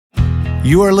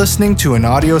You are listening to an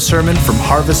audio sermon from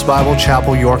Harvest Bible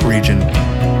Chapel, York Region.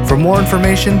 For more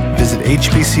information, visit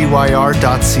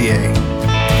hbcyr.ca.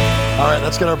 All right,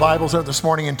 let's get our Bibles out this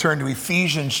morning and turn to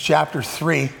Ephesians chapter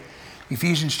 3.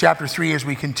 Ephesians chapter 3 as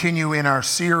we continue in our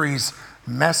series,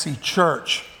 Messy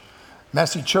Church.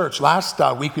 Messy Church. Last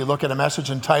week we looked at a message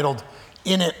entitled,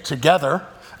 In It Together.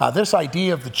 This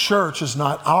idea of the church is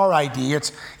not our idea,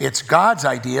 it's God's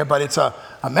idea, but it's a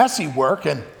messy work,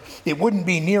 and it wouldn't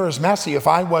be near as messy if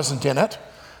I wasn't in it,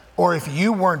 or if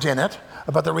you weren't in it.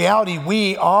 But the reality,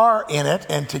 we are in it,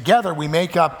 and together we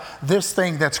make up this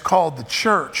thing that's called the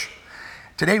church.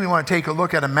 Today we want to take a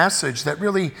look at a message that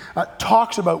really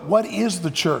talks about what is the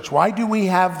church? Why do we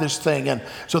have this thing? And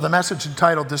so the message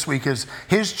entitled this week is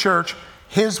His Church,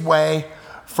 His Way,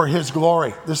 for His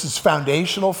Glory. This is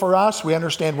foundational for us. We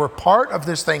understand we're part of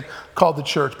this thing called the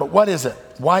church, but what is it?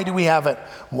 Why do we have it?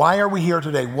 Why are we here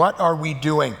today? What are we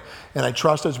doing? And I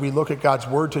trust as we look at God's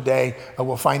Word today,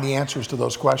 we'll find the answers to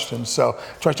those questions. So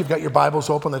trust you've got your Bibles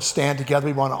open. Let's stand together.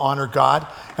 We want to honor God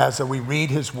as we read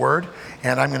His Word.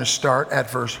 And I'm going to start at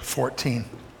verse 14.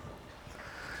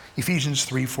 Ephesians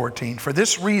 3:14. For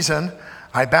this reason,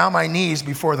 I bow my knees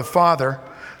before the Father,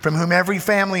 from whom every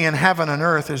family in heaven and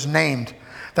earth is named,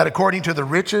 that according to the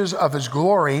riches of His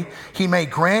glory, He may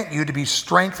grant you to be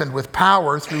strengthened with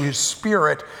power through His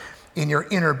Spirit in your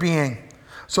inner being,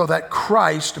 so that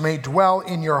Christ may dwell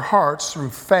in your hearts through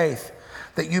faith,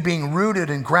 that you being rooted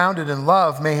and grounded in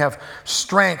love may have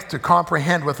strength to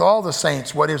comprehend with all the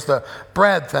saints what is the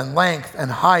breadth and length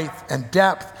and height and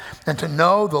depth, and to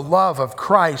know the love of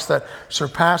Christ that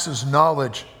surpasses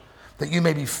knowledge, that you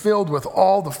may be filled with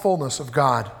all the fullness of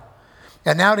God.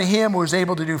 And now to Him who is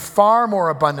able to do far more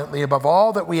abundantly above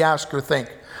all that we ask or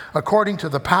think, according to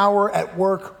the power at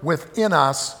work within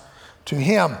us, to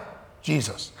Him,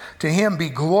 Jesus, to Him be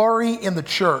glory in the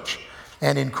church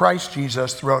and in Christ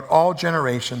Jesus throughout all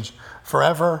generations,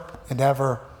 forever and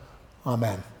ever.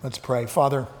 Amen. Let's pray.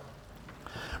 Father,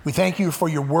 we thank You for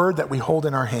Your word that we hold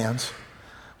in our hands.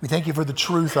 We thank You for the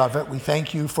truth of it. We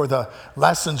thank You for the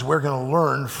lessons we're going to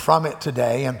learn from it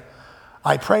today. And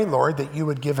I pray, Lord, that You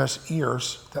would give us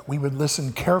ears, that we would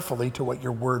listen carefully to what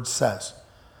Your word says.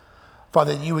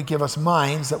 Father, that You would give us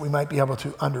minds that we might be able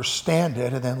to understand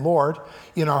it. And then, Lord,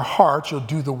 in our hearts, You'll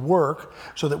do the work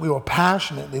so that we will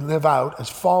passionately live out as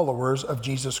followers of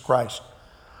Jesus Christ.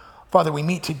 Father, we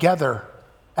meet together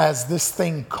as this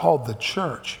thing called the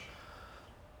church,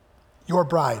 Your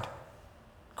bride,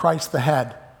 Christ the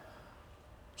head.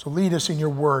 So lead us in Your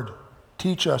word.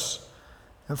 Teach us.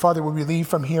 And Father, will we leave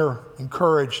from here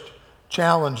encouraged,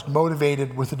 challenged,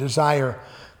 motivated with a desire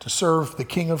to serve the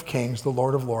King of Kings, the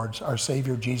Lord of Lords, our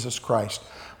Savior, Jesus Christ.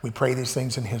 We pray these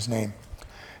things in His name.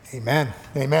 Amen.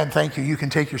 Amen. Thank you. You can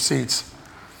take your seats.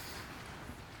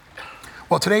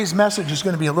 Well, today's message is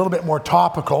going to be a little bit more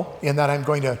topical in that I'm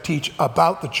going to teach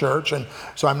about the church. And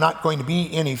so I'm not going to be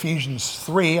in Ephesians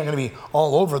 3. I'm going to be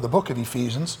all over the book of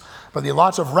Ephesians. But there are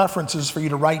lots of references for you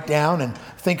to write down and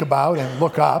think about and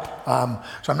look up.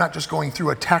 So I'm not just going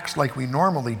through a text like we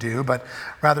normally do, but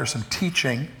rather some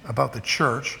teaching about the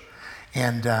church.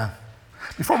 And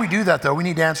before we do that, though, we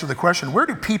need to answer the question, where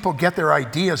do people get their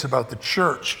ideas about the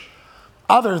church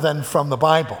other than from the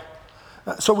Bible?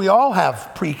 So we all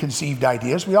have preconceived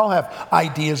ideas. We all have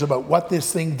ideas about what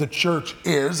this thing, the church,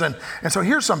 is. And so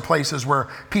here's some places where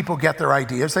people get their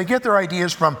ideas. They get their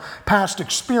ideas from past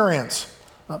experience.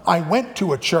 I went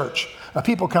to a church.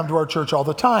 People come to our church all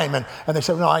the time, and they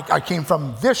say, no, I came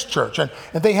from this church. And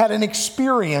they had an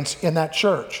experience in that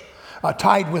church.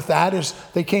 Tied with that is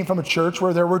they came from a church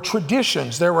where there were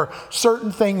traditions. There were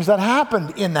certain things that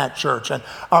happened in that church. And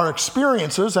our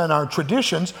experiences and our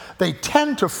traditions, they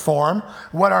tend to form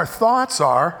what our thoughts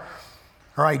are,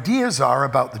 our ideas are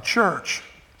about the church.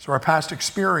 So our past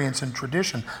experience and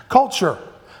tradition. Culture.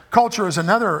 Culture is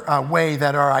another way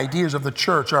that our ideas of the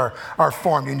church are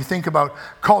formed. When you think about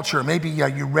culture, maybe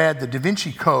you read the Da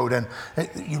Vinci Code, and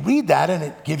you read that and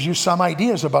it gives you some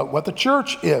ideas about what the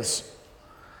church is.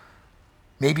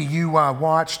 Maybe you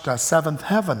watched Seventh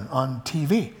Heaven on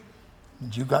TV,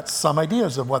 and you got some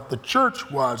ideas of what the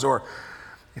church was. Or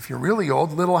if you're really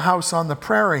old, Little House on the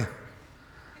Prairie.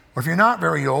 Or if you're not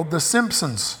very old, The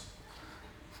Simpsons.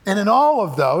 And in all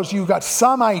of those, you got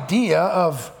some idea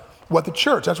of what the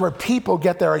church, that's where people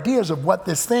get their ideas of what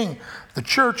this thing, the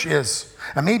church, is.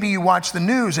 And maybe you watch the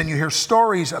news and you hear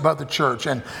stories about the church,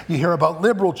 and you hear about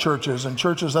liberal churches and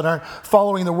churches that aren't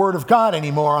following the Word of God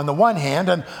anymore on the one hand,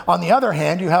 and on the other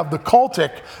hand you have the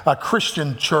cultic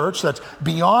Christian church that's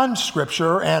beyond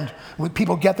Scripture, and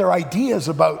people get their ideas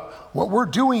about what we're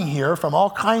doing here from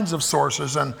all kinds of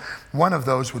sources, and one of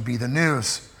those would be the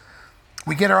news.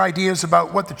 We get our ideas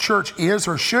about what the church is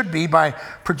or should be by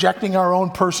projecting our own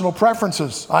personal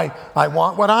preferences. I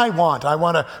want what I want. I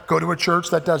want to go to a church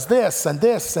that does this and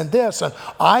this and this. And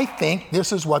I think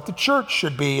this is what the church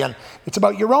should be. And it's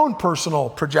about your own personal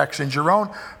projections, your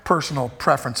own personal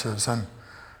preferences. And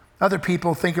other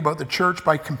people think about the church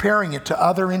by comparing it to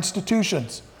other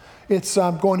institutions. It's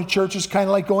going to church is kind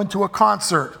of like going to a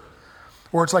concert,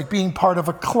 or it's like being part of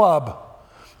a club,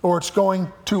 or it's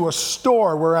going to a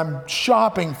store where I'm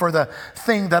shopping for the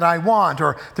thing that I want,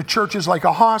 or the church is like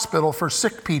a hospital for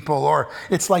sick people, or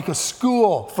it's like a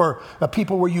school for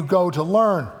people where you go to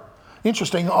learn.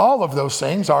 Interesting, all of those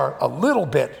things are a little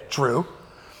bit true,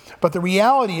 but the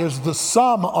reality is the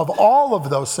sum of all of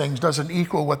those things doesn't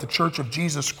equal what the Church of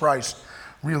Jesus Christ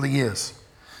really is.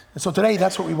 And so today,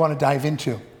 that's what we want to dive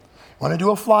into. We want to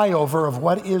do a flyover of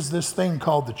what is this thing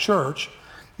called the church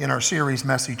in our series,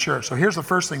 Messy Church. So here's the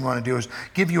first thing we want to do is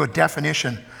give you a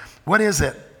definition. What is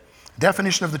it?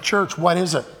 Definition of the church, what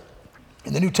is it?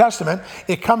 In the New Testament,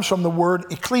 it comes from the word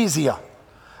ecclesia.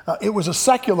 It was a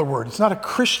secular word. It's not a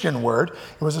Christian word.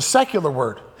 It was a secular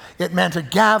word. It meant a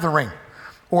gathering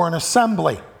or an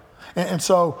assembly. And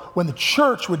so when the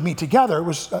church would meet together, it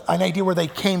was an idea where they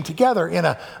came together in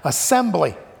an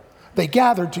assembly. They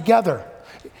gathered together.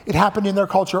 It happened in their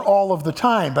culture all of the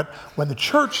time. But when the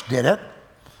church did it,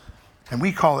 and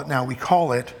we call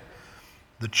it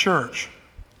the church.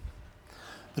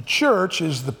 The church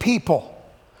is the people.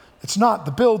 It's not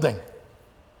the building.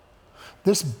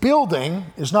 This building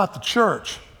is not the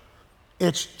church.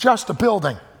 It's just a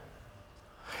building.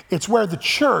 It's where the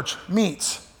church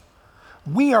meets.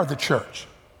 We are the church.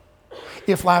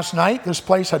 If last night this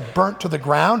place had burnt to the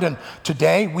ground and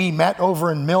today we met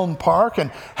over in Milne Park and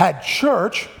had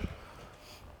church,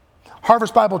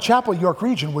 Harvest Bible Chapel, York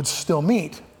Region would still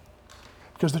meet.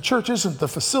 Because the church isn't the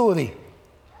facility.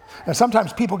 And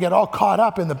sometimes people get all caught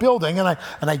up in the building, and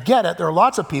I get it. There are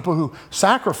lots of people who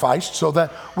sacrificed so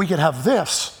that we could have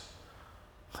this.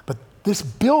 But this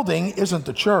building isn't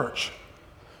the church.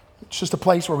 It's just a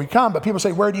place where we come. But people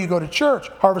say, where do you go to church?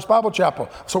 Harvest Bible Chapel.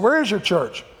 So where is your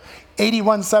church?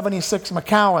 8176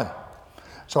 McCowan.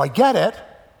 So I get it.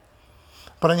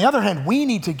 But on the other hand, we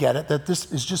need to get it that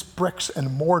this is just bricks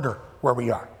and mortar where we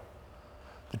are.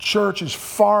 The church is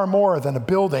far more than a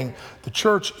building. The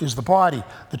church is the body.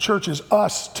 The church is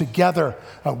us together.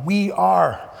 We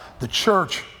are the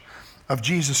church of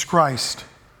Jesus Christ.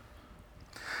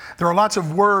 There are lots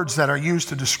of words that are used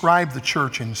to describe the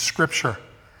church in Scripture.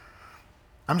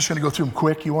 I'm just going to go through them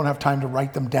quick. You won't have time to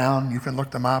write them down. You can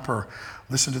look them up or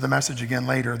listen to the message again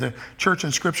later. The church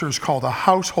in Scripture is called a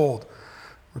household.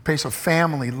 A place of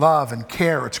family, love, and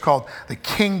care. It's called the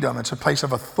kingdom. It's a place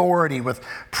of authority with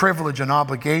privilege and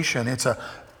obligation. It's a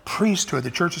priesthood.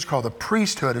 The church is called a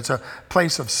priesthood. It's a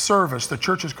place of service. The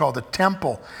church is called a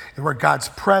temple, where God's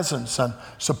presence and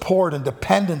support and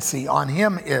dependency on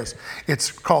Him is.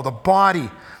 It's called a body,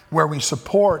 where we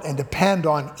support and depend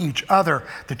on each other.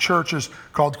 The church is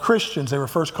called Christians. They were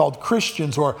first called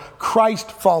Christians or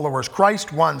Christ followers,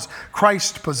 Christ ones,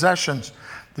 Christ possessions.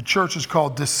 The church is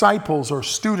called disciples or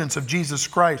students of Jesus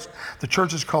Christ. The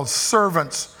church is called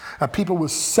servants, people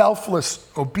with selfless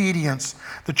obedience.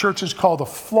 The church is called a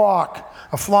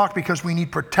flock because we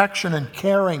need protection and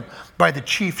caring by the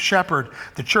chief shepherd.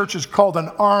 The church is called an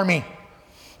army.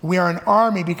 We are an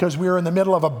army because we are in the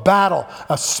middle of a battle,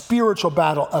 a spiritual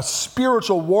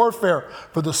warfare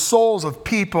for the souls of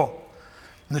people.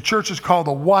 And the church is called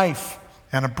a wife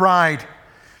and a bride.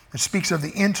 It speaks of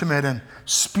the intimate and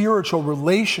spiritual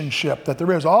relationship that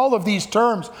there is. All of these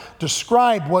terms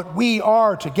describe what we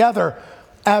are together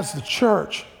as the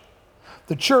church.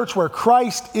 The church where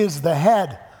Christ is the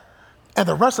head and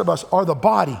the rest of us are the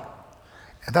body.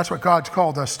 And that's what God's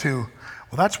called us to.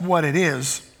 Well, that's what it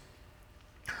is.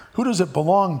 Who does it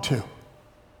belong to?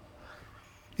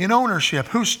 In ownership,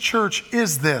 whose church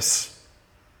is this?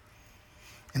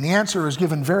 And the answer is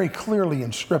given very clearly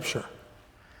in Scripture.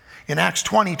 In Acts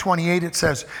 20:28, it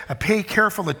says, pay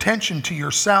careful attention to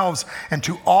yourselves and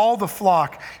to all the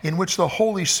flock in which the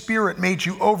Holy Spirit made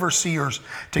you overseers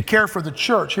to care for the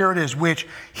church. Here it is, which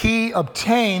He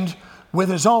obtained with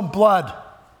His own blood.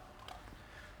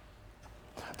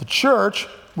 The church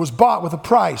was bought with a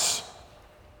price.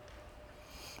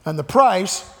 And the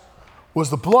price was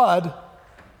the blood,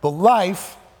 the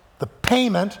life, the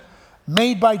payment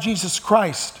made by Jesus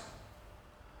Christ.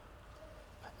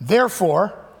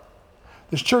 Therefore,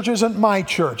 this church isn't my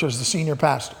church as the senior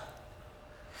pastor.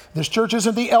 This church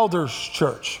isn't the elders'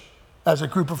 church as a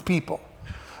group of people.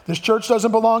 This church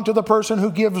doesn't belong to the person who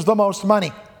gives the most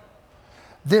money.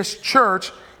 This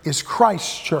church is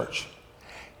Christ's church.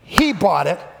 He bought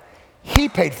it. He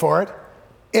paid for it.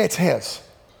 It's his.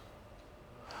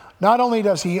 Not only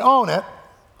does he own it,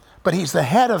 but he's the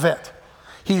head of it.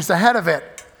 He's the head of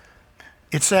it.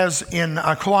 It says in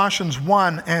Colossians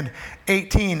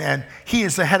 1:18, and he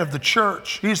is the head of the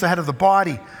church. He's the head of the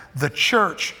body, the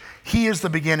church. He is the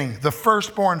beginning, the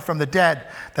firstborn from the dead,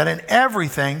 that in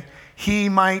everything he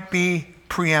might be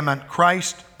preeminent.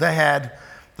 Christ, the head,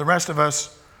 the rest of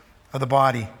us are the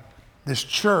body. This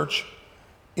church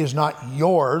is not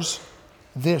yours.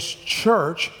 This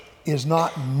church is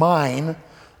not mine.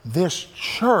 This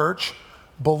church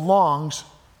belongs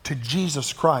to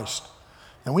Jesus Christ.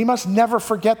 And we must never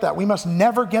forget that. We must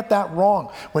never get that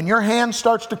wrong. When your hand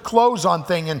starts to close on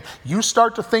thing and you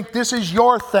start to think this is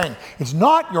your thing, it's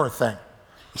not your thing.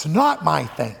 It's not my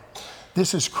thing.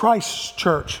 This is Christ's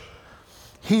church.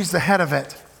 He's the head of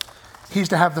it. He's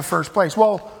to have the first place.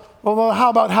 Well, how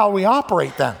about how we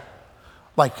operate then?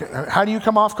 Like, how do you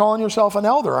come off calling yourself an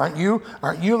elder? Aren't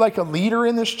you like a leader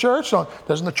in this church? So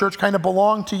doesn't the church kind of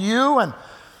belong to you? And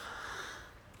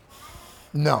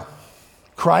no.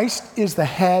 Christ is the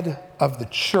head of the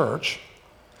church.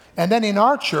 And then in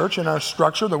our church, in our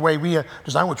structure, the way we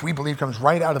design, which we believe comes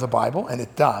right out of the Bible, and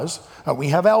it does, we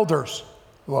have elders.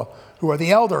 Well, who are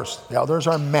the elders? The elders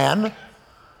are men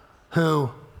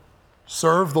who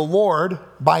serve the Lord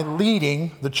by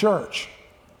leading the church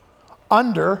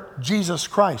under Jesus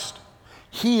Christ.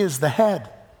 He is the head.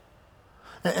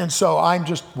 And so I'm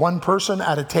just one person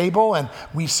at a table, and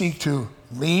we seek to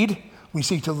lead. We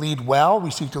seek to lead well.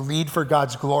 We seek to lead for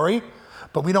God's glory.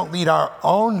 But we don't lead our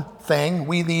own thing.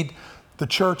 We lead the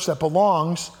church that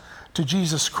belongs to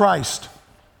Jesus Christ.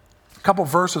 A couple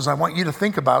verses I want you to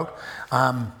think about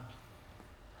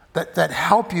that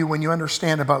help you when you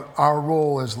understand about our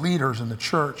role as leaders in the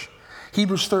church.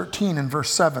 Hebrews 13 and verse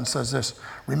 7 says this: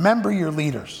 remember your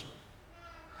leaders,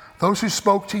 those who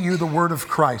spoke to you the word of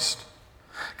Christ.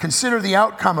 Consider the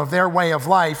outcome of their way of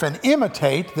life and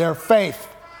imitate their faith.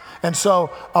 And so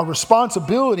a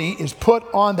responsibility is put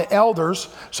on the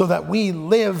elders so that we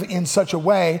live in such a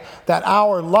way that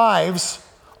our lives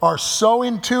are so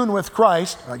in tune with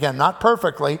Christ, again, not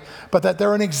perfectly, but that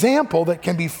they're an example that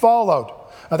can be followed.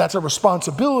 That's a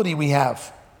responsibility we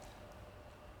have.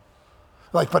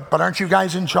 Like, but aren't you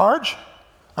guys in charge?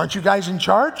 Aren't you guys in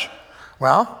charge?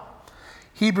 Well,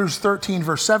 Hebrews 13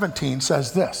 verse 17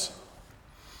 says this: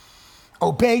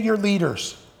 obey your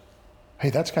leaders. Hey,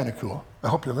 that's kind of cool. I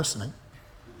hope you're listening.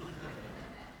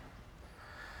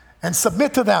 And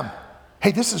submit to them.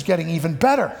 Hey, this is getting even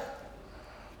better.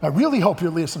 I really hope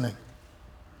you're listening.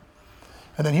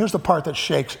 And then here's the part that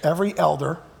shakes every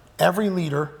elder, every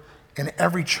leader, in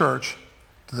every church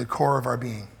to the core of our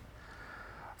being.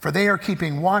 For they are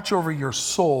keeping watch over your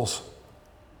souls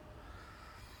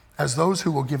as those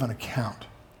who will give an account.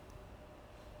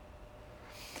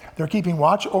 They're keeping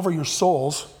watch over your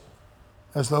souls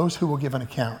as those who will give an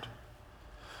account.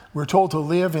 We're told to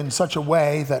live in such a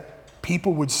way that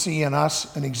people would see in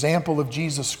us an example of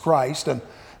Jesus Christ and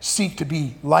seek to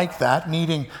be like that,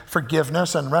 needing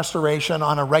forgiveness and restoration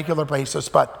on a regular basis.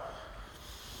 But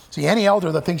see, any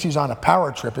elder that thinks he's on a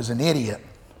power trip is an idiot,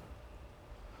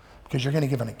 because you're going to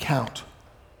give an account.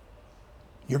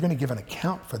 You're going to give an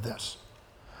account for this.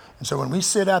 And so when we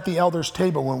sit at the elders'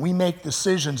 table, when we make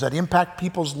decisions that impact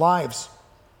people's lives,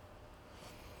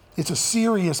 it's a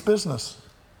serious business.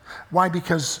 Why?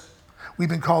 Because we've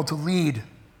been called to lead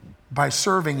by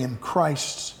serving in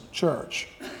Christ's church.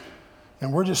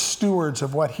 And we're just stewards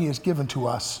of what he has given to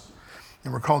us.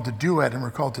 And we're called to do it, and we're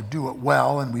called to do it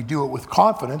well, and we do it with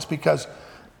confidence because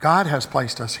God has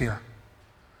placed us here.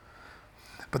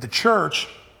 But the church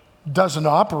doesn't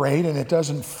operate and it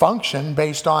doesn't function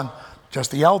based on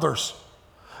just the elders.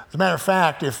 As a matter of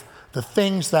fact, if the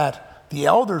things that the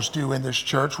elders do in this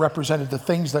church represented the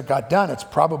things that got done, it's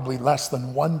probably less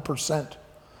than 1%.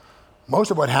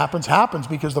 Most of what happens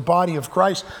because the body of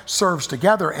Christ serves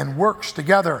together and works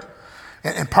together.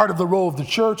 And part of the role of the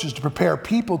church is to prepare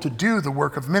people to do the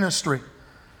work of ministry.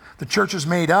 The church is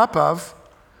made up of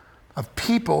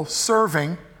people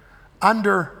serving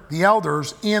under the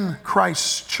elders in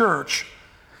Christ's church.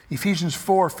 Ephesians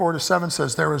 4:4-7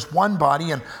 says, there is one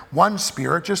body and one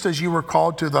spirit, just as you were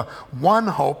called to the one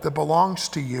hope that belongs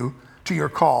to you, to your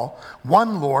call,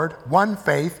 one Lord, one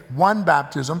faith, one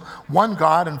baptism, one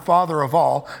God and Father of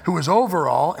all, who is over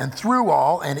all and through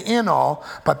all and in all,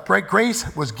 but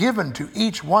grace was given to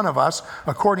each one of us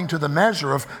according to the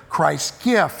measure of Christ's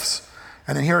gifts.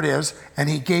 And then here it is, and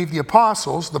he gave the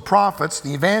apostles, the prophets,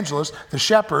 the evangelists, the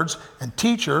shepherds, and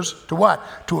teachers to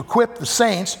what? To equip the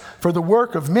saints for the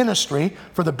work of ministry,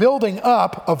 for the building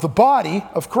up of the body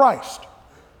of Christ.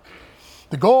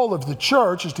 The goal of the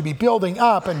church is to be building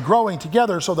up and growing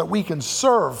together so that we can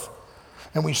serve.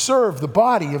 And we serve the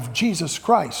body of Jesus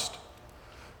Christ,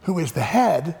 who is the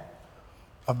head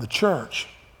of the church.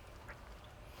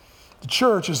 The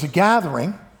church is a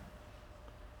gathering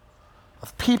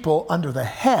of people under the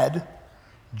head,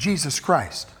 Jesus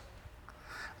Christ.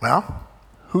 Well,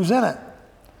 who's in it?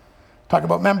 Talking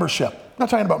about membership. Not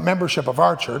talking about membership of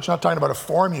our church, not talking about a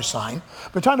form you sign,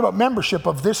 but talking about membership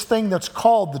of this thing that's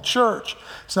called the church.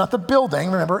 It's not the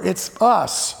building, remember, it's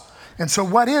us. And so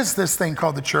what is this thing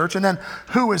called the church? And then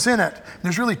who is in it?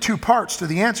 There's really two parts to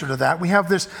the answer to that. We have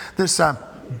this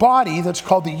body that's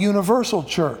called the universal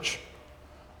church.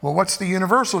 Well, what's the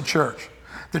universal church?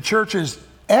 The church is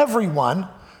everyone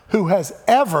who has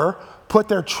ever put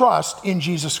their trust in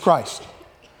Jesus Christ.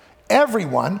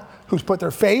 Everyone who's put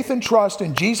their faith and trust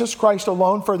in Jesus Christ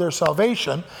alone for their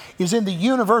salvation is in the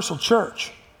universal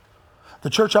church. The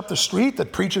church up the street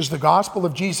that preaches the gospel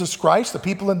of Jesus Christ, the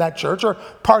people in that church are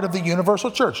part of the universal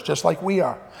church, just like we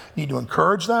are. We need to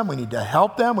encourage them, we need to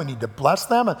help them, we need to bless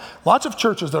them. And lots of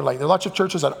churches are like, there are lots of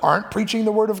churches that aren't preaching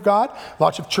the word of God,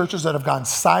 lots of churches that have gone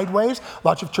sideways,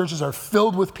 lots of churches are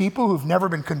filled with people who've never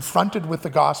been confronted with the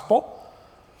gospel.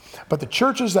 But the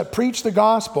churches that preach the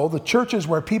gospel, the churches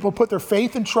where people put their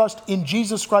faith and trust in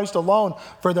Jesus Christ alone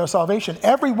for their salvation,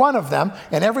 every one of them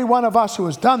and every one of us who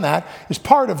has done that is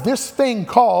part of this thing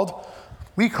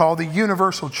we call the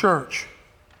universal church.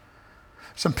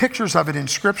 Some pictures of it in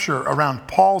Scripture around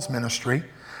Paul's ministry.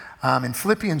 In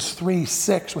Philippians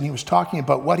 3:6, when he was talking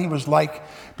about what he was like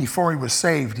before he was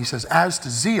saved, he says, "As to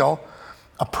zeal,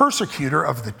 a persecutor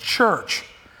of the church.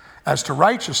 As to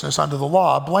righteousness under the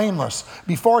law, blameless."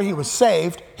 Before he was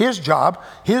saved, his job,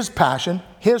 his passion,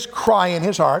 his cry in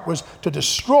his heart was to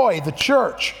destroy the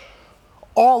church.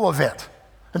 All of it.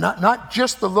 And not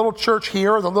just the little church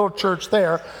here or the little church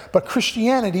there, but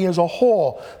Christianity as a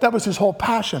whole. That was his whole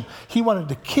passion. He wanted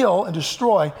to kill and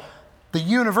destroy the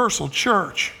universal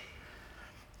church.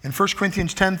 In 1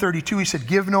 Corinthians 10:32, he said,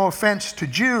 "Give no offense to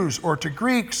Jews or to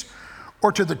Greeks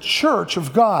or to the church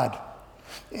of God."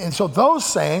 And so those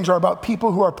sayings are about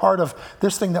people who are part of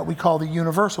this thing that we call the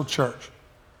universal church.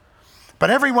 But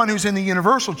everyone who's in the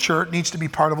universal church needs to be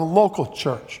part of a local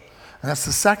church. And that's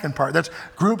the second part. That's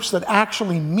groups that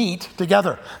actually meet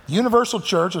together. The universal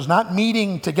church is not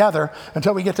meeting together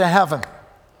until we get to heaven.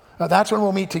 Now, that's when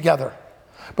we'll meet together.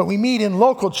 But we meet in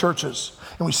local churches.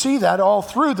 And we see that all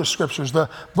through the scriptures. The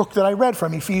book that I read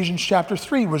from, Ephesians chapter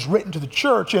 3, was written to the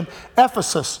church in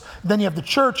Ephesus. Then you have the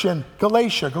church in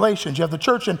Galatians. You have the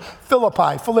church in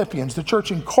Philippi, Philippians, the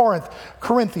church in Corinth,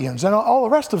 Corinthians, and all the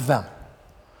rest of them.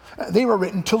 They were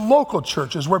written to local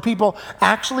churches where people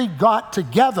actually got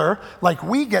together like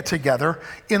we get together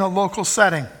in a local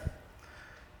setting.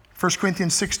 1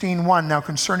 Corinthians 16:1, "Now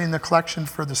concerning the collection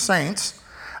for the saints,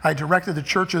 I directed the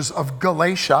churches of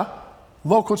Galatia,"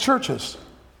 local churches.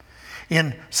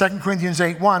 In 2 Corinthians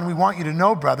 8:1, "We want you to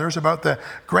know, brothers, about the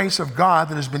grace of God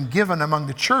that has been given among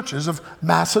the churches of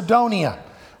Macedonia,"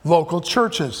 local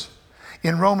churches.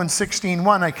 In Romans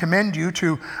 16:1, "I commend you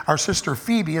to our sister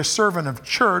Phoebe, a servant of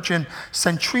church in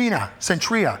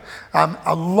Centria,"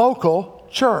 a local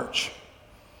church.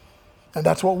 And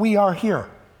that's what we are here.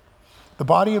 The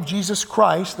body of Jesus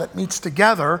Christ that meets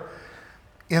together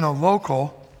in a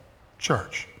local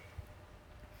church.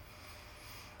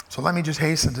 So let me just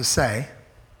hasten to say,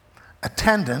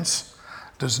 attendance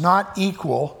does not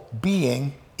equal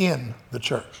being in the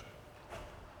church.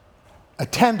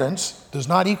 Attendance does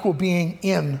not equal being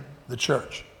in the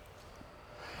church.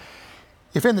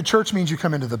 If in the church means you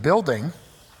come into the building,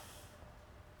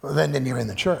 well, then you're in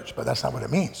the church, but that's not what it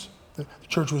means. The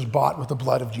church was bought with the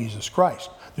blood of Jesus Christ.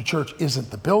 The church isn't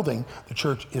the building, the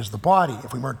church is the body.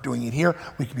 If we weren't doing it here,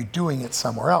 we could be doing it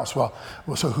somewhere else. Well,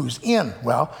 so who's in?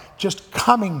 Well, just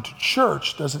coming to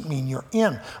church doesn't mean you're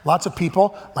in. Lots of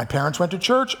people, my parents went to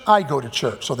church, I go to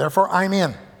church, so therefore I'm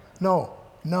in.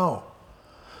 No.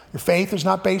 Your faith is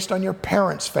not based on your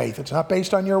parents' faith. It's not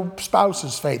based on your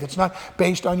spouse's faith. It's not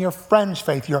based on your friend's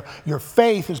faith. Your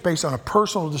faith is based on a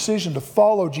personal decision to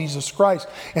follow Jesus Christ.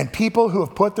 And people who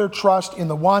have put their trust in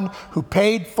the one who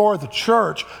paid for the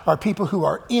church are people who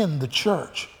are in the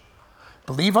church.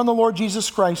 Believe on the Lord Jesus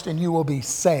Christ and you will be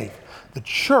saved. The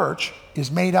church is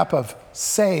made up of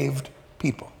saved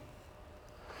people.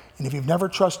 And if you've never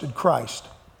trusted Christ,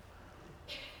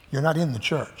 you're not in the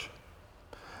church.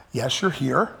 Yes, you're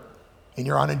here. And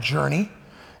you're on a journey,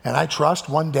 and I trust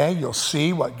one day you'll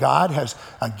see what God has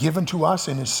given to us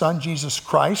in his Son, Jesus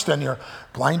Christ, and your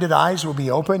blinded eyes will be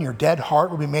open, your dead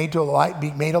heart will be made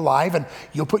alive, and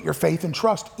you'll put your faith and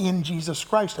trust in Jesus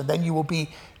Christ, and then you will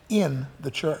be in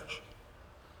the church.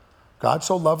 God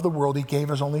so loved the world, he gave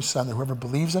his only Son, that whoever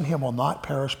believes in him will not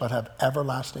perish but have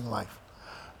everlasting life.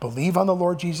 Believe on the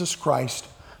Lord Jesus Christ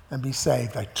and be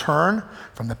saved. I turn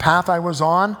from the path I was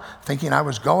on, thinking I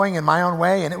was going in my own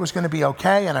way and it was going to be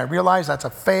okay, and I realize that's a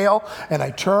fail, and I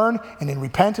turn, and in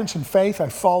repentance and faith, I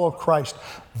follow Christ.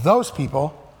 Those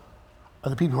people are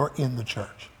the people who are in the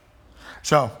church.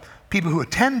 So, people who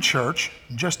attend church,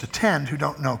 just attend, who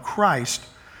don't know Christ,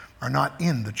 are not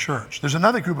in the church. There's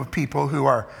another group of people who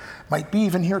might be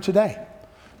even here today,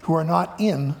 who are not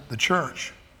in the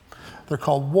church. They're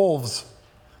called wolves.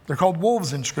 They're called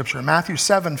wolves in Scripture. Matthew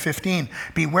 7:15,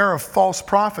 beware of false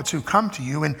prophets who come to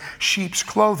you in sheep's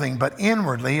clothing, but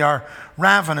inwardly are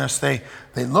ravenous. They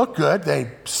look good,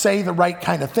 they say the right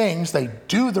kind of things, they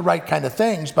do the right kind of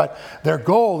things, but their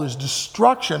goal is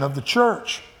destruction of the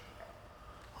church.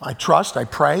 I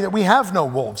pray that we have no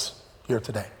wolves here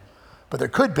today, but there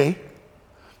could be.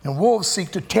 And wolves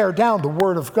seek to tear down the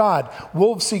Word of God.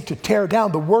 Wolves seek to tear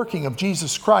down the working of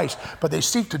Jesus Christ, but they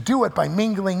seek to do it by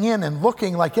mingling in and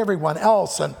looking like everyone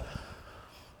else. And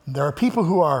there are people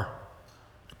who are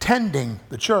attending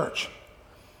the church,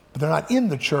 but they're not in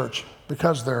the church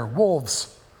because they're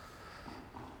wolves.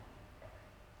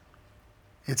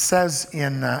 It says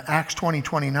in Acts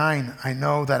 20:29, I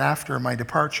know that after my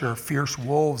departure, fierce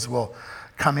wolves will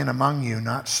come in among you,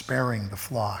 not sparing the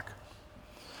flock.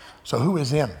 So who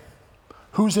is in?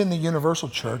 Who's in the universal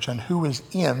church and who is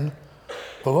in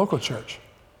the local church?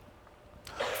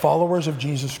 Followers of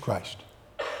Jesus Christ.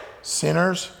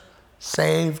 Sinners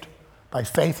saved by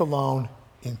faith alone,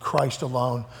 in Christ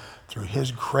alone, through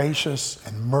his gracious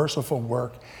and merciful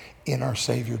work in our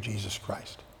Savior Jesus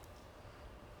Christ.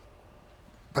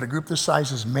 But a group this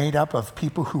size is made up of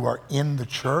people who are in the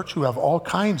church, who have all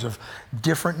kinds of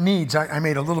different needs. I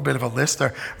made a little bit of a list.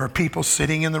 There are people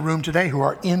sitting in the room today who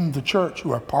are in the church,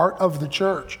 who are part of the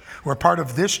church, who are part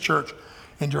of this church,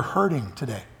 and you're hurting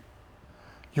today.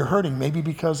 You're hurting maybe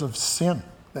because of sin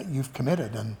that you've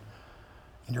committed, and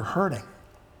you're hurting.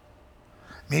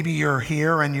 Maybe you're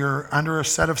here and you're under a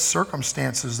set of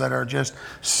circumstances that are just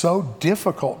so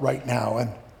difficult right now,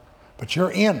 but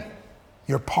you're in.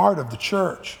 You're part of the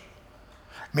church.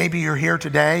 Maybe you're here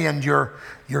today and you're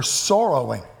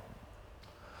sorrowing.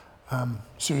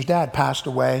 Sue's dad passed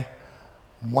away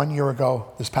 1 year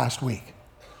ago this past week.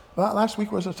 Well, last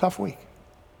week was a tough week.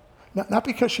 Not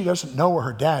because she doesn't know where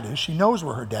her dad is. She knows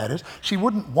where her dad is. She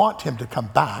wouldn't want him to come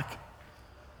back,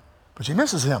 but she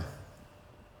misses him.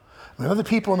 And other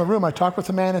people in the room, I talked with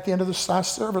a man at the end of this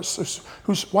last service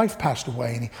whose wife passed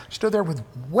away, and he stood there with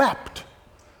wept.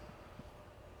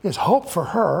 There's hope for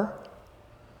her,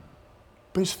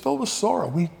 but he's filled with sorrow.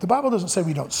 The Bible doesn't say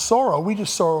we don't sorrow. We don't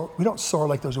sorrow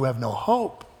like those who have no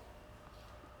hope.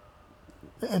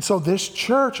 And so this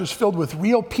church is filled with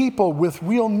real people, with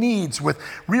real needs, with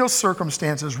real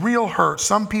circumstances, real hurt.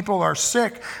 Some people are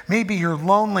sick. Maybe you're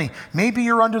lonely. Maybe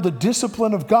you're under the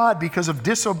discipline of God because of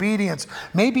disobedience.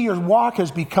 Maybe your walk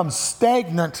has become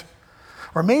stagnant.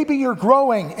 Or maybe you're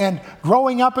growing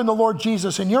up in the Lord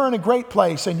Jesus, and you're in a great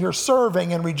place and you're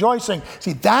serving and rejoicing.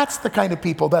 See, that's the kind of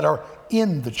people that are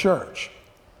in the church.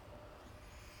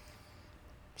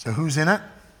 So who's in it?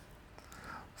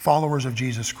 Followers of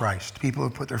Jesus Christ. People who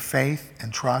put their faith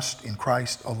and trust in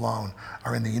Christ alone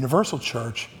are in the universal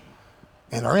church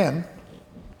and are in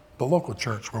the local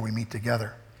church where we meet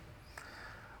together.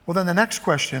 Well, then the next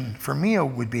question for me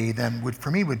would be then,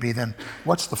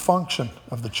 what's the function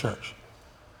of the church?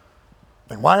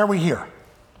 Why are we here?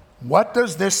 What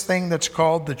does this thing that's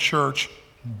called the church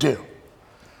do?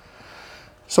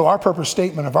 So our purpose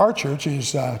statement of our church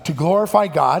is to glorify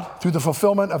God through the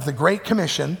fulfillment of the Great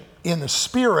Commission in the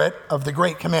spirit of the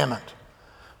Great Commandment.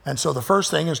 And so the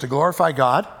first thing is to glorify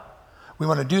God. We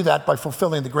want to do that by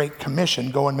fulfilling the Great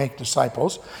Commission, go and make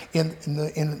disciples,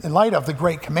 in light of the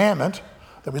Great Commandment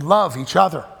that we love each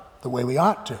other the way we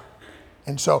ought to.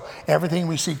 And so everything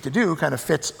we seek to do kind of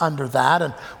fits under that,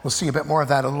 and we'll see a bit more of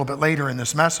that a little bit later in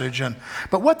this message.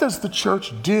 But what does the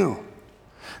church do?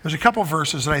 There's a couple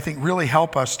verses that I think really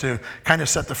help us to kind of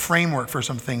set the framework for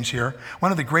some things here.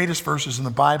 One of the greatest verses in the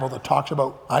Bible that talks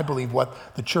about, I believe,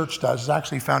 what the church does is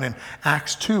actually found in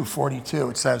Acts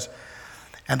 2:42. It says,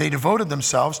 and they devoted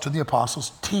themselves to the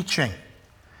apostles' teaching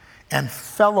and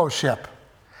fellowship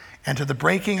and to the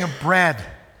breaking of bread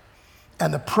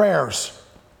and the prayers.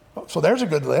 So there's a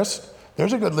good list.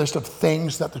 There's a good list of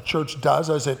things that the church does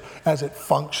as it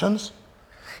functions.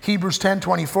 Hebrews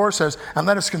 10:24 says, and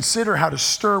let us consider how to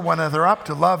stir one another up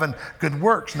to love and good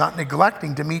works, not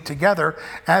neglecting to meet together,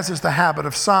 as is the habit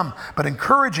of some, but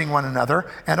encouraging one another,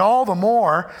 and all the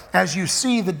more as you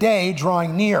see the day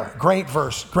drawing near. Great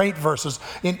verses.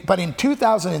 But in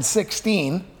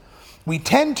 2016, We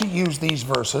tend to use these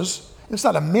verses. It's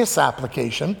not a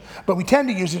misapplication, but we tend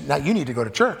to use it. Now, you need to go to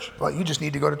church. Well, you just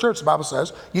need to go to church. The Bible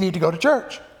says you need to go to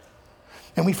church.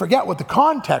 And we forget what the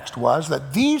context was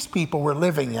that these people were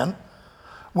living in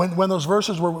when those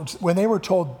verses were, when they were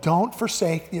told, don't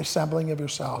forsake the assembling of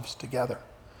yourselves together.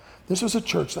 This was a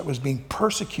church that was being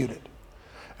persecuted,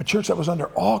 a church that was under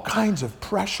all kinds of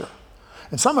pressure.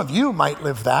 And some of you might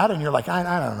live that, and you're like, I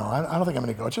don't know, I don't think I'm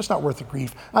going to go. It's just not worth the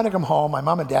grief. I'm going to come home. My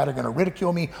mom and dad are going to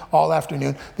ridicule me all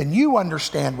afternoon. Then you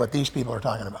understand what these people are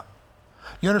talking about.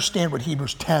 You understand what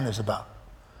Hebrews 10 is about.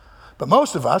 But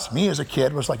most of us, me as a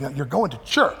kid, was like, you're going to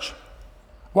church.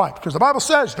 Why? Because the Bible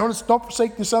says, don't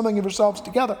forsake the assembling of yourselves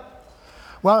together.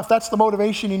 Well, if that's the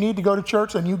motivation you need to go to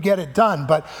church, then you get it done.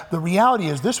 But the reality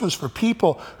is this was for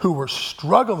people who were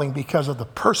struggling because of the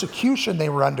persecution they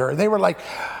were under. And they were like,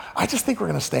 I just think we're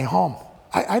going to stay home.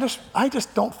 I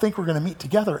just don't think we're going to meet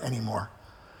together anymore.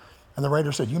 And the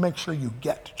writer said, you make sure you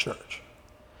get to church.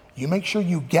 You make sure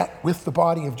you get with the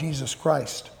body of Jesus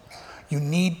Christ. You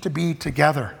need to be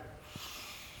together.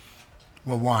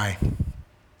 Well, why?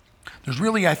 There's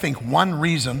really, I think, one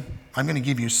reason. I'm going to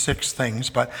give you 6 things,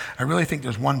 but I really think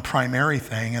there's one primary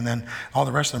thing, and then all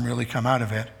the rest of them really come out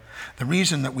of it. The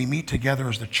reason that we meet together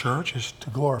as the church is to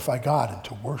glorify God and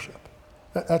to worship.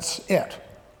 That's it.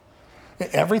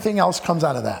 Everything else comes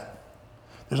out of that.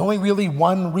 There's only really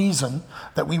one reason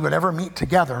that we would ever meet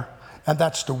together, and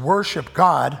that's to worship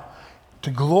God, to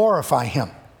glorify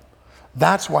Him.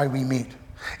 That's why we meet.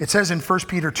 It says in 1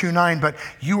 Peter 2:9, but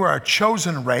you are a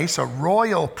chosen race, a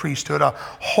royal priesthood, a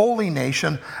holy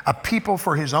nation, a people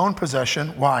for His own possession.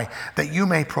 Why? That you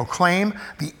may proclaim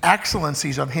the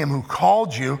excellencies of Him who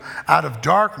called you out of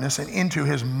darkness and into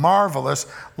His marvelous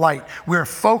light. We're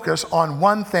focused on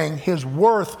one thing, His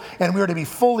worth, and we're to be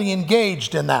fully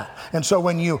engaged in that. And so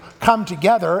when you come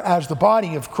together as the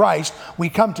body of Christ, we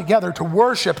come together to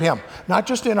worship Him, not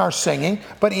just in our singing,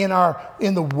 but in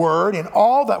the Word, in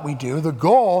all that we do. The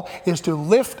goal is to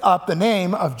lift up the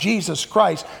name of Jesus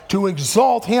Christ, to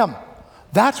exalt Him.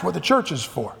 That's what the church is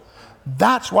for.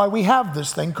 That's why we have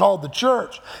this thing called the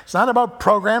church. It's not about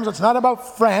programs. It's not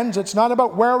about friends. It's not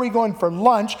about where are we going for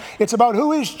lunch. It's about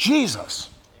who is Jesus.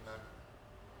 Amen.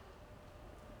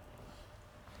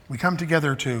 We come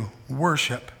together to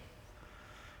worship.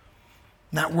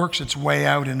 And that works its way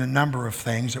out in a number of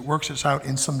things. It works its out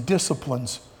in some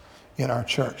disciplines in our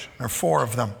church. There are 4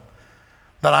 of them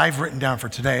that I've written down for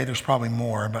today. There's probably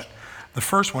more, but the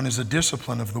first one is the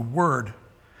discipline of the Word.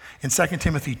 In 2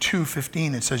 Timothy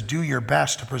 2:15, it says, do your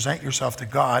best to present yourself to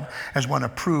God as one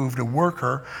approved, a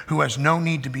worker who has no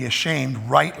need to be ashamed,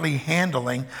 rightly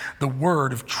handling the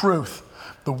word of truth.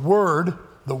 The word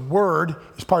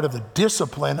is part of the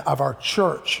discipline of our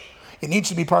church. It needs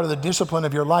to be part of the discipline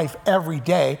of your life every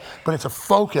day, but it's a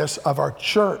focus of our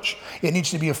church. It needs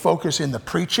to be a focus in the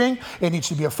preaching. It needs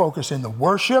to be a focus in the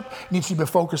worship. It needs to be a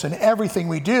focus in everything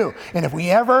we do. And if we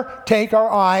ever take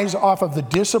our eyes off of the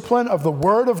discipline of the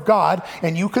Word of God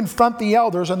and you confront the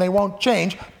elders and they won't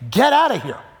change, get out of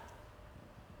here.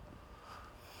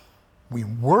 We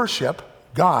worship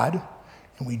God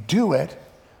and we do it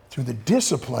through the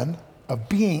discipline of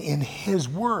being in His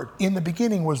Word. In the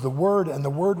beginning was the Word, and the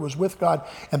Word was with God,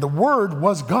 and the Word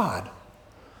was God.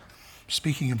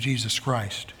 Speaking of Jesus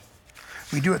Christ.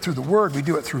 We do it through the Word. We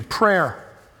do it through prayer.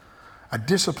 A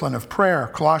discipline of prayer.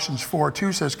 Colossians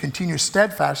 4:2 says, continue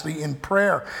steadfastly in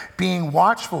prayer, being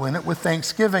watchful in it with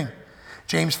thanksgiving.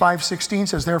 James 5:16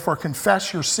 says, therefore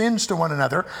confess your sins to one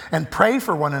another and pray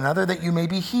for one another that you may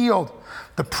be healed.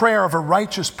 The prayer of a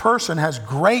righteous person has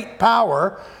great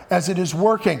power as it is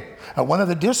working. One of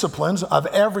the disciplines of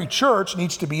every church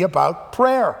needs to be about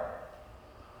prayer.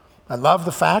 I love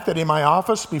the fact that in my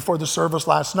office before the service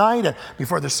last night and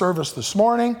before the service this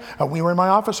morning, we were in my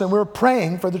office and we were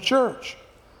praying for the church.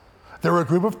 There were a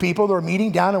group of people that were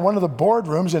meeting down in one of the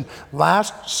boardrooms in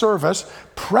last service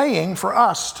praying for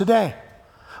us today.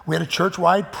 We had a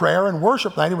church-wide prayer and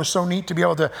worship night. It was so neat to be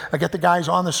able to get the guys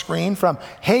on the screen from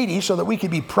Haiti so that we could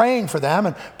be praying for them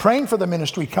and praying for the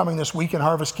ministry coming this week in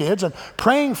Harvest Kids and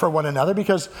praying for one another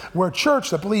because we're a church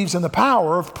that believes in the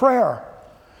power of prayer.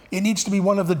 It needs to be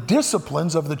one of the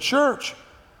disciplines of the church.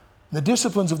 The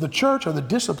disciplines of the church are the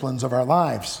disciplines of our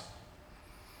lives.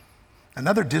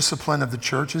 Another discipline of the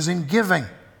church is in giving.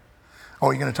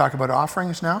 Oh, you're going to talk about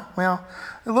offerings now? Well,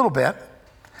 a little bit.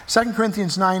 2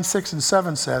 Corinthians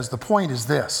 9:6-7 says, the point is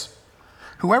this.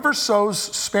 Whoever sows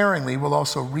sparingly will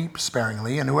also reap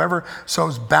sparingly, and whoever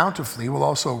sows bountifully will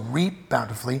also reap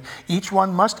bountifully. Each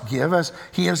one must give as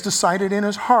he has decided in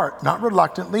his heart, not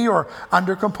reluctantly or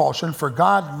under compulsion, for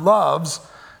God loves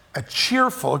a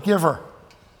cheerful giver.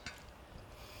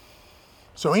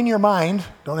 So in your mind,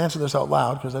 don't answer this out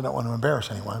loud because I don't want to embarrass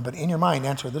anyone, but in your mind,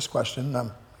 answer this question.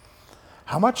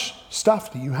 How much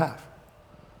stuff do you have?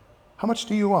 How much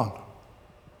do you own?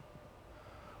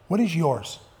 What is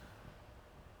yours?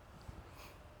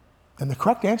 And the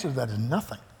correct answer to that is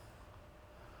nothing.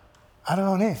 I don't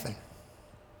own anything.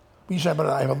 But you say, but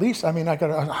I have a lease. I got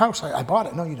a house. I bought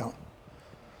it. No, you don't.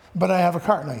 But I have a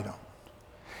car. No, you don't.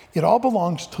 It all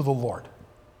belongs to the Lord.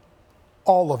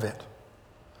 All of it.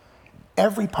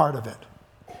 Every part of it.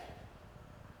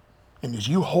 And as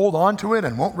you hold on to it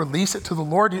and won't release it to the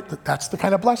Lord, that's the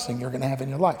kind of blessing you're going to have in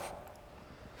your life.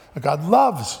 God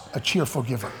loves a cheerful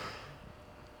giver.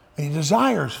 And he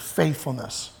desires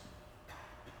faithfulness.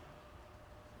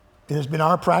 It has been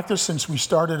our practice since we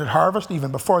started at Harvest,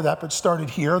 even before that, but started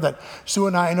here, that Sue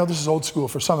and I know this is old school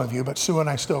for some of you, but Sue and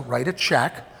I still write a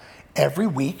check every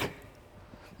week,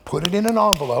 put it in an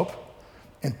envelope,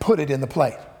 and put it in the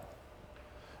plate.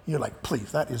 You're like,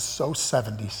 please, that is so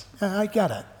 70s. Yeah, I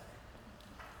get it.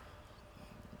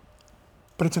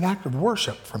 But it's an act of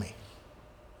worship for me.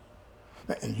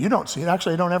 And you don't see it.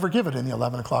 Actually, I don't ever give it in the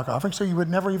 11 o'clock offering, so you would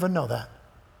never even know that.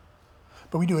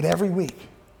 But we do it every week.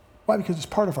 Why? Because it's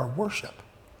part of our worship.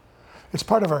 It's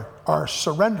part of our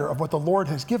surrender of what the Lord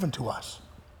has given to us.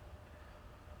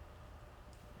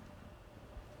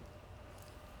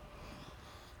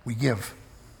 We give.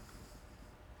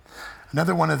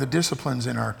 Another one of the disciplines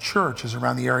in our church is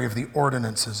around the area of the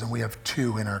ordinances, and we have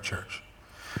two in our church.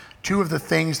 Two of the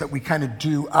things that we kind of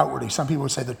do outwardly. Some people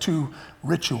would say the two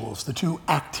rituals, the two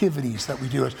activities that we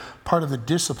do as part of the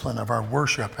discipline of our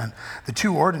worship. And the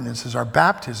two ordinances are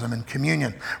baptism and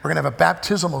communion. We're going to have a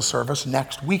baptismal service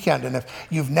next weekend. And if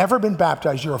you've never been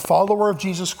baptized, you're a follower of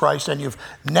Jesus Christ, and you've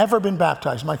never been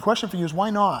baptized, my question for you is, why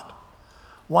not?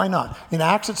 Why not? In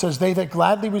Acts it says, they that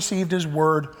gladly received his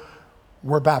word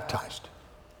were baptized.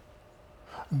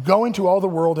 Go into all the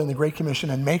world in the Great Commission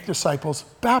and make disciples,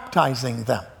 baptizing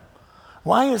them.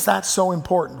 Why is that so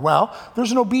important? Well,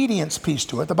 there's an obedience piece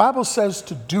to it. The Bible says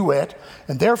to do it,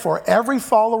 and therefore every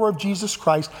follower of Jesus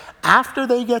Christ, after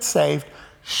they get saved,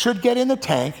 should get in the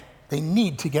tank. They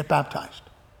need to get baptized.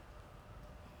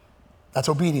 That's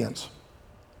obedience.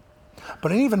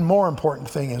 But an even more important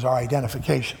thing is our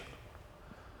identification.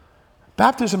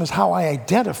 Baptism is how I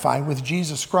identify with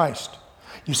Jesus Christ.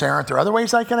 You say, aren't there other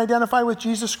ways I can identify with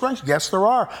Jesus Christ? Yes, there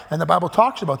are. And the Bible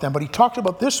talks about them. But he talks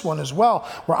about this one as well,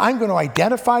 where I'm going to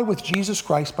identify with Jesus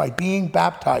Christ by being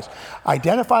baptized.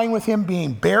 Identifying with him,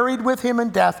 being buried with him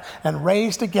in death, and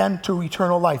raised again to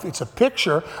eternal life. It's a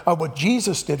picture of what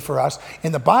Jesus did for us.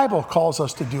 And the Bible calls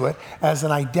us to do it as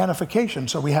an identification.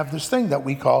 So we have this thing that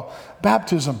we call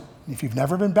baptism. If you've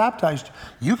never been baptized,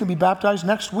 you can be baptized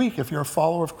next week if you're a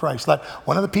follower of Christ. Let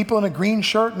one of the people in a green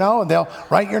shirt know, and they'll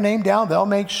write your name down. They'll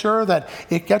make sure that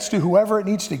it gets to whoever it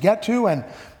needs to get to, and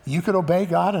you could obey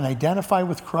God and identify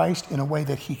with Christ in a way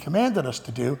that he commanded us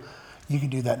to do. You can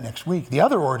do that next week. The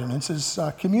other ordinance is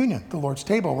communion, the Lord's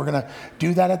table. We're going to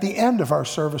do that at the end of our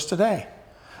service today.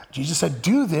 Jesus said,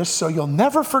 do this so you'll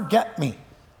never forget me.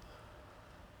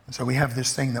 And so we have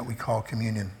this thing that we call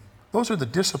communion. Those are the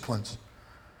disciplines.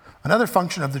 Another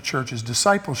function of the church is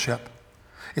discipleship.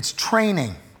 It's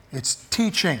training. It's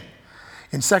teaching.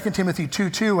 In 2 Timothy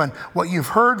 2:2, and what you've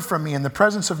heard from me in the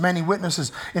presence of many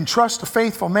witnesses, entrust a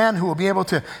faithful man who will be able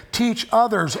to teach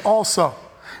others also.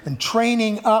 And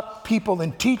training up people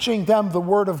and teaching them the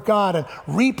word of God and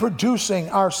reproducing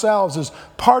ourselves is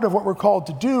part of what we're called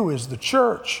to do as the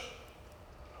church.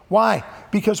 Why?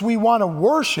 Because we want to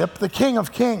worship the King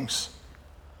of Kings.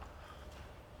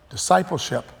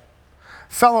 Discipleship.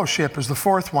 Fellowship is the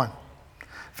fourth one.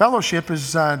 Fellowship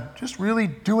is just really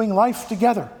doing life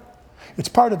together. It's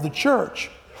part of the church.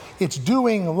 It's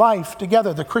doing life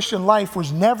together. The Christian life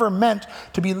was never meant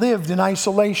to be lived in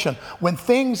isolation. When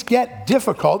things get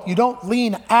difficult, you don't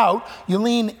lean out, you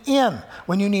lean in.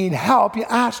 When you need help, you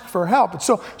ask for help. It's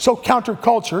so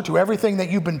counterculture to everything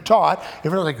that you've been taught. If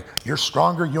you're like, you're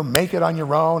stronger, you'll make it on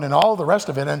your own, and all the rest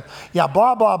of it, and yeah,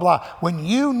 blah, blah, blah. When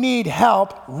you need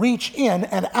help, reach in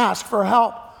and ask for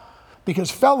help.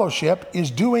 Because fellowship is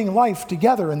doing life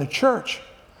together in the church.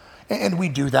 And we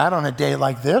do that on a day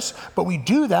like this, but we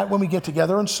do that when we get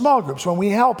together in small groups, when we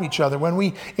help each other, when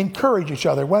we encourage each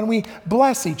other, when we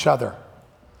bless each other.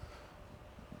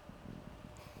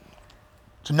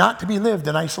 It's not to be lived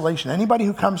in isolation. Anybody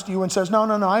who comes to you and says, no,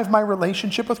 I have my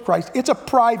relationship with Christ, it's a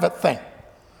private thing.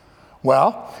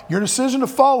 Well, your decision to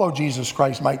follow Jesus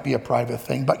Christ might be a private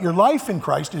thing, but your life in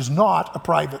Christ is not a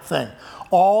private thing.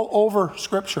 All over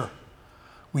Scripture,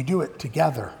 we do it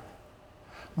together.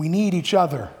 We need each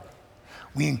other.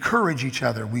 We encourage each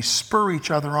other. We spur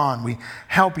each other on. We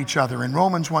help each other. In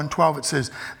Romans 1:12 it says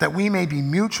that we may be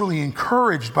mutually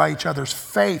encouraged by each other's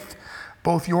faith,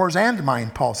 both yours and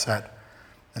mine, Paul said.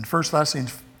 In 1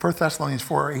 Thessalonians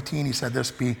 4:18 he said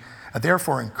this,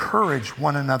 therefore encourage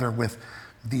one another with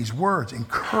these words.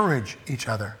 Encourage each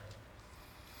other.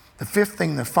 The fifth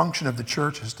thing, the function of the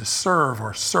church is to serve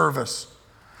or service.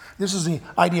 This is the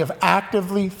idea of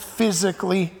actively,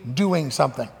 physically doing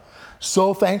something.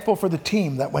 So thankful for the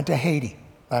team that went to Haiti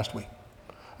last week.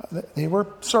 They were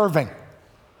serving.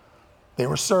 They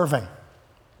were serving.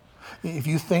 If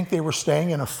you think they were staying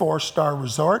in a 4-star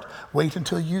resort, wait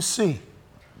until you see.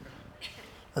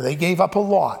 They gave up a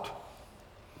lot.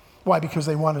 Why? Because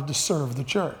they wanted to serve the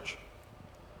church.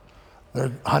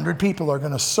 100 people are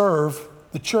going to serve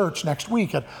the church next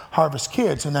week at Harvest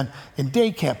Kids. And then in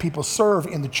day camp, people serve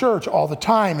in the church all the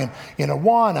time in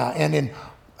Awana and in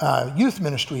youth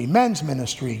ministry, men's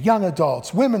ministry, young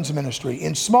adults, women's ministry,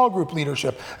 in small group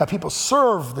leadership. People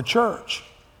serve the church.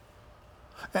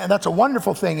 And that's a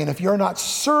wonderful thing. And if you're not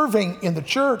serving in the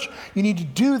church, you need to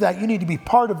do that. You need to be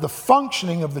part of the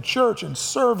functioning of the church and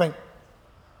serving.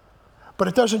 But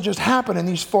it doesn't just happen in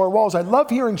these 4 walls. I love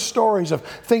hearing stories of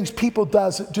things people do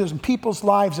in people's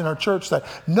lives in our church that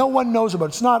no one knows about.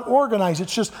 It's not organized.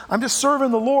 It's just, I'm just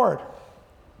serving the Lord.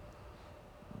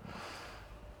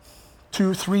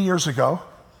 3 years ago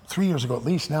at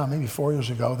least now, maybe 4 years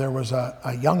ago, there was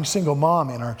a young single mom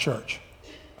in our church,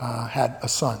 had a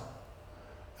son.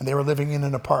 And they were living in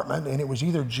an apartment, and it was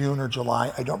either June or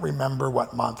July. I don't remember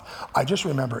what month. I just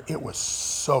remember it was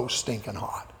so stinking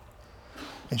hot.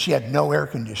 And she had no air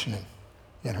conditioning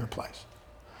in her place.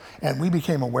 And we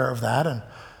became aware of that, and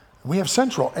we have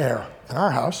central air in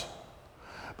our house.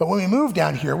 But when we moved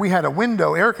down here, we had a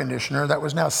window air conditioner that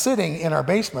was now sitting in our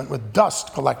basement with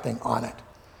dust collecting on it.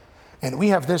 And we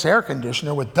have this air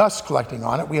conditioner with dust collecting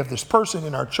on it. We have this person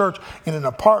in our church in an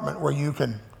apartment where you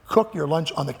can cook your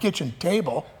lunch on the kitchen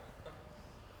table.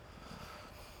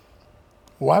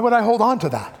 Why would I hold on to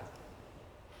that?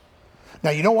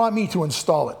 Now, you don't want me to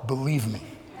install it, believe me.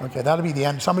 Okay, that'll be the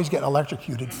end. Somebody's getting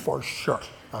electrocuted for sure,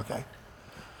 okay?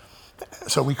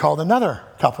 So we called another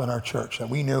couple in our church that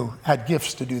we knew had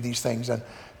gifts to do these things. And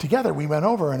together we went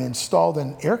over and installed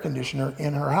an air conditioner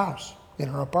in her house, in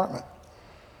her apartment.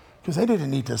 Because they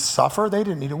didn't need to suffer. They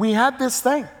didn't need to. We had this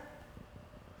thing.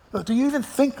 Do you even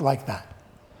think like that?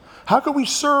 How can we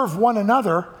serve one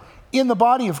another in the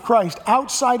body of Christ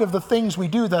outside of the things we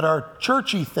do that are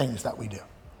churchy things that we do?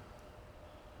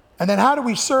 And then how do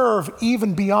we serve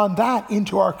even beyond that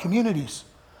into our communities,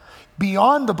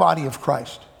 beyond the body of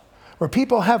Christ, where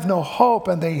people have no hope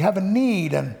and they have a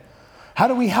need? And how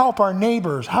do we help our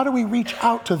neighbors? How do we reach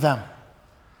out to them?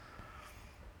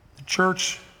 The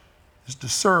church is to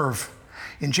serve.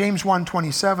 In James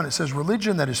 1:27, it says,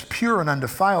 religion that is pure and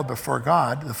undefiled before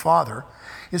God, the Father,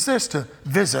 is this: to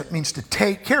visit, means to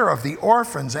take care of the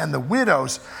orphans and the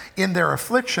widows in their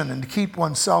affliction and to keep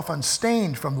oneself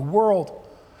unstained from the world.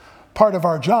 Part of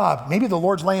our job, maybe the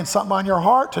Lord's laying something on your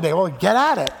heart today. Well, get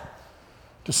at it.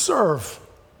 To serve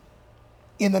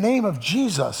in the name of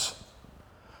Jesus,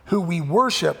 who we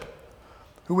worship,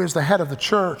 who is the head of the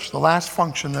church. The last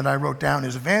function that I wrote down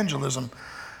is evangelism.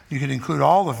 You could include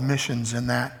all of missions in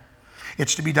that.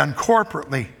 It's to be done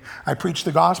corporately. I preach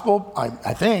the gospel,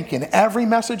 I think, in every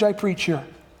message I preach here.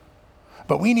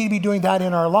 But we need to be doing that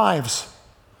in our lives.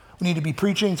 We need to be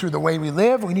preaching through the way we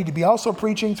live. We need to be also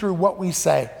preaching through what we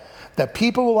say, that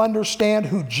people will understand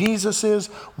who Jesus is,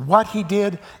 what he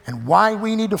did, and why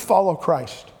we need to follow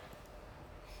Christ.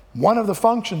 One of the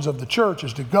functions of the church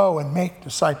is to go and make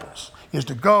disciples, is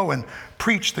to go and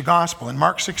preach the gospel. In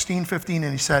Mark 16:15,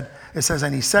 and it says,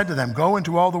 and he said to them, go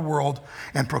into all the world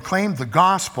and proclaim the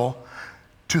gospel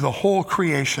to the whole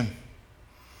creation.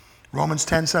 Romans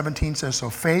 10:17 says, so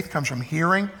faith comes from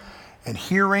hearing, and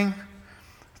hearing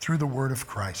through the word of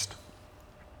Christ.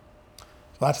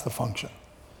 So that's the function.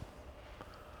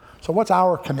 So what's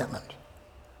our commitment?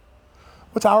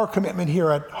 What's our commitment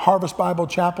here at Harvest Bible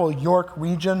Chapel, York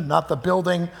Region? Not the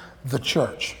building, the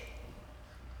church.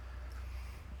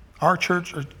 Our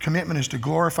church commitment is to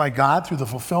glorify God through the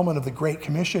fulfillment of the Great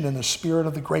Commission and the spirit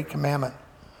of the Great Commandment.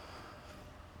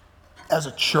 As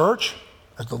a church,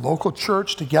 as the local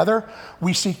church together,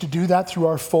 we seek to do that through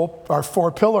our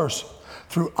 4 pillars,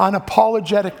 through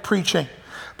unapologetic preaching,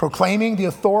 proclaiming the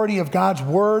authority of God's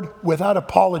word without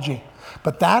apology.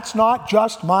 But that's not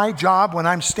just my job when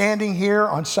I'm standing here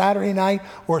on Saturday night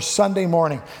or Sunday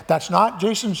morning. That's not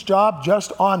Jason's job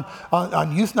just on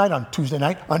youth night, on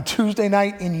Tuesday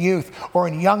night in youth or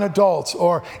in young adults,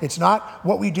 or it's not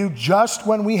what we do just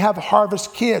when we have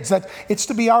Harvest Kids. It's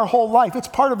to be our whole life. It's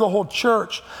part of the whole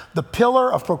church. The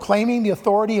pillar of proclaiming the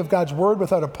authority of God's word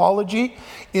without apology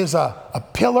is a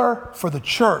pillar for the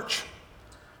church.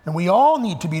 And we all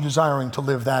need to be desiring to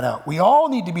live that out. We all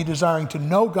need to be desiring to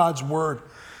know God's word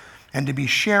and to be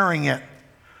sharing it,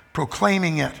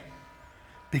 proclaiming it,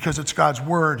 because it's God's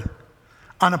word.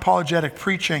 Unapologetic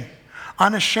preaching,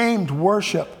 unashamed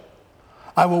worship.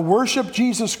 I will worship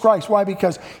Jesus Christ. Why?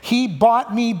 Because he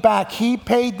bought me back. He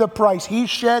paid the price. He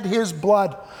shed his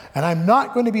blood. And I'm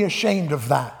not going to be ashamed of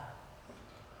that.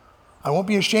 I won't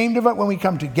be ashamed of it when we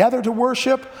come together to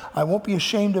worship. I won't be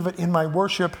ashamed of it in my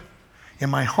worship, in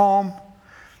my home,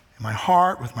 in my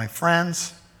heart, with my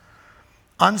friends.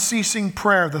 Unceasing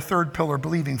prayer, the third pillar,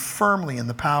 believing firmly in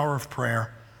the power of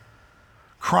prayer.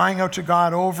 Crying out to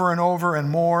God over and over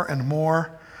and more,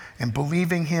 and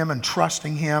believing him and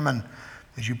trusting him, and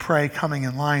as you pray, coming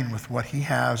in line with what he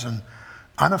has, and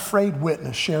unafraid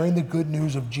witness, sharing the good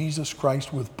news of Jesus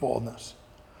Christ with boldness.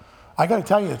 I got to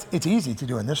tell you, it's easy to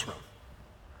do in this room.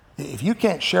 If you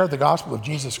can't share the gospel of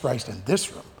Jesus Christ in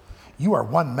this room, you are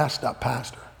one messed up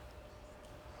pastor.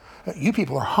 You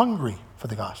people are hungry for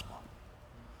the gospel.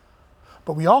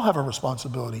 But we all have a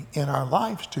responsibility in our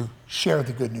lives to share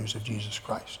the good news of Jesus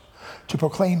Christ, to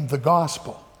proclaim the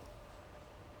gospel.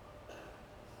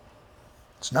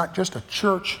 It's not just a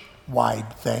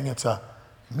church-wide thing, it's a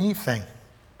me thing.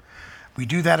 We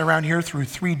do that around here through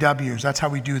 3 W's. That's how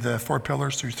we do the 4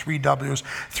 pillars, through 3 W's.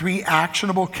 3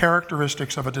 actionable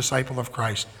characteristics of a disciple of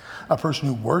Christ. A person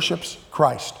who worships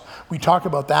Christ. We talk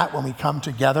about that when we come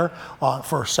together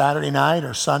for Saturday night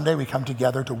or Sunday. We come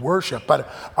together to worship.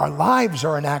 But our lives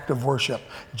are an act of worship.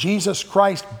 Jesus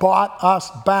Christ bought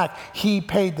us back. He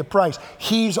paid the price.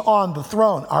 He's on the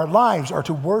throne. Our lives are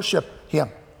to worship him.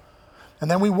 And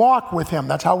then we walk with him.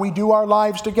 That's how we do our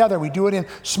lives together. We do it in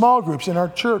small groups in our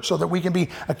church so that we can be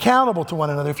accountable to one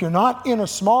another. If you're not in a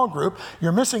small group,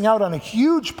 you're missing out on a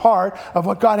huge part of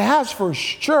what God has for his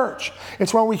church.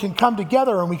 It's when we can come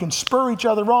together and we can spur each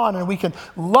other on, and we can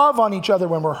love on each other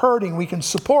when we're hurting. We can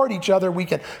support each other. We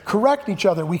can correct each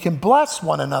other. We can bless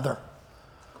one another.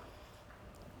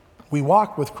 We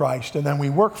walk with Christ, and then we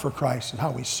work for Christ and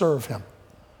how we serve him.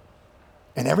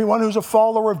 And everyone who's a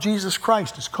follower of Jesus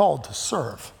Christ is called to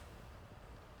serve.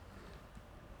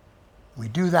 We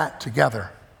do that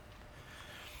together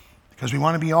because we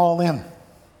want to be all in.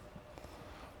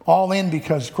 All in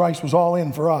because Christ was all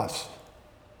in for us.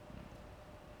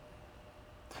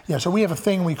 Yeah, so we have a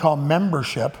thing we call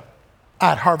membership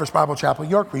at Harvest Bible Chapel,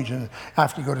 York Region.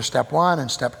 After you go to step 1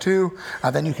 and step 2,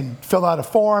 then you can fill out a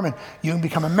form and you can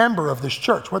become a member of this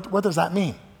church. What does that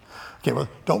mean? Okay, well,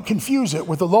 don't confuse it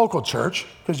with the local church,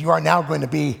 because you are now going to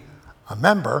be a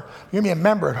member. You're going to be a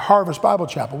member at Harvest Bible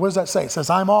Chapel. What does that say? It says,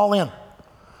 I'm all in.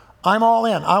 I'm all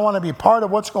in. I want to be a part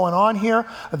of what's going on here.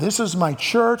 This is my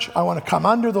church. I want to come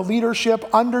under the leadership,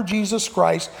 under Jesus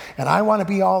Christ, and I want to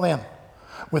be all in.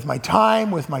 With my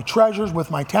time, with my treasures, with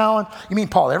my talent. You mean,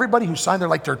 Paul, everybody who signed,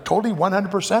 they're totally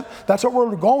 100%? That's what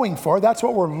we're going for. That's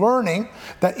what we're learning,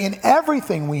 that in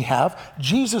everything we have,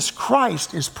 Jesus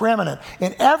Christ is preeminent.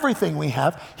 In everything we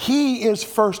have, he is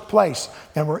first place.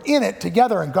 And we're in it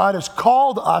together, and God has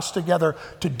called us together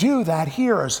to do that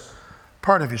here as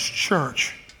part of his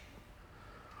church.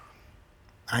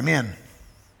 I'm in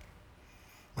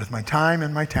with my time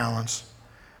and my talents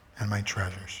and my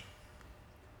treasures.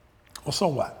 Well, so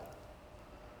what?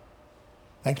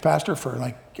 Thanks, Pastor,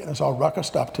 for getting us all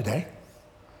ruckused up today.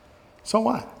 So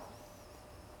what?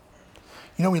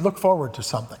 We look forward to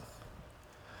something.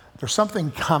 There's something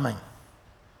coming.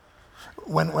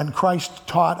 When Christ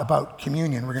taught about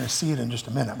communion, we're going to see it in just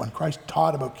a minute. When Christ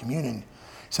taught about communion, he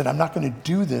said, I'm not going to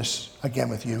do this again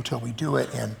with you till we do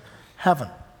it in heaven.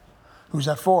 Who's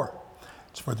that for?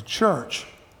 It's for the church.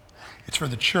 It's for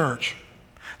the church.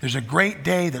 There's a great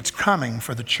day that's coming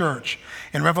for the church.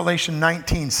 In Revelation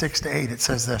 19, 6-8, it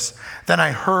says this, Then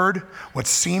I heard what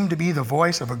seemed to be the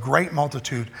voice of a great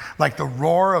multitude, like the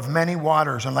roar of many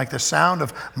waters, and like the sound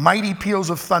of mighty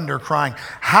peals of thunder, crying,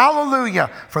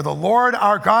 Hallelujah, for the Lord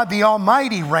our God, the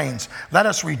Almighty, reigns. Let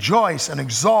us rejoice and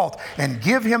exult and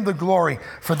give him the glory,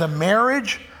 for the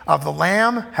marriage of the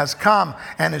Lamb has come,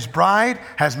 and his bride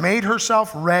has made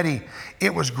herself ready.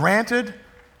 It was granted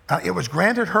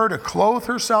her to clothe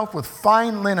herself with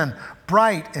fine linen,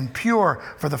 bright and pure,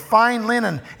 for the fine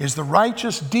linen is the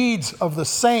righteous deeds of the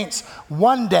saints.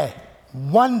 One day,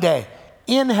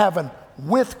 in heaven,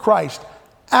 with Christ,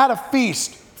 at a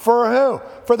feast. For who?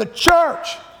 For the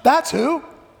church. That's who.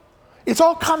 It's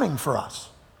all coming for us.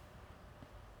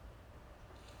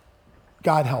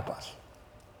 God help us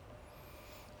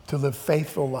to live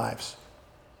faithful lives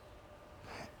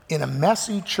in a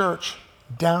messy church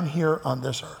down here on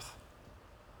this earth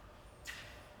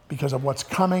because of what's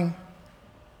coming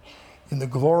in the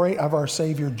glory of our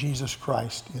Savior Jesus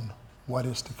Christ in what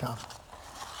is to come.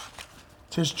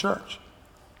 It's His church,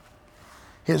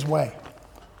 His way,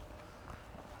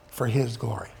 for His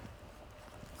glory.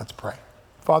 Let's pray.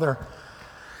 Father,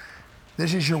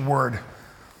 this is your word.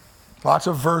 Lots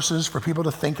of verses for people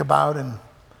to think about and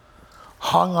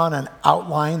hung on an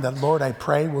outline that, Lord, I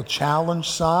pray will challenge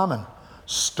some and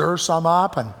stir some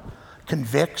up and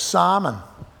convict some, and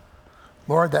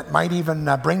Lord, that might even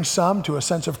bring some to a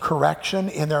sense of correction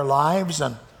in their lives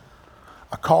and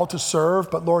a call to serve.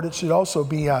 But Lord, it should also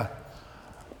be a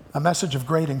message of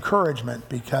great encouragement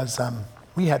because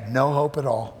we had no hope at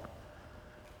all.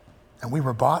 And we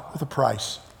were bought with a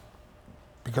price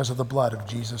because of the blood of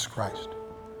Jesus Christ.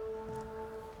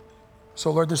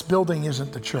 So Lord, this building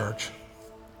isn't the church,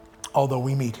 although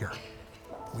we meet here.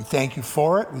 We thank you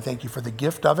for it. We thank you for the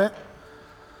gift of it.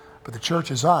 But the church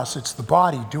is us. It's the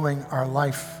body doing our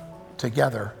life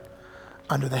together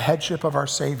under the headship of our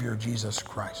Savior, Jesus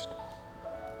Christ.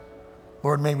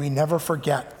 Lord, may we never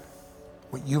forget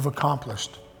what you've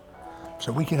accomplished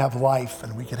so we can have life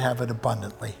and we can have it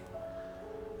abundantly.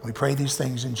 We pray these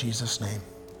things in Jesus' name.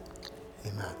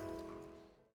 Amen.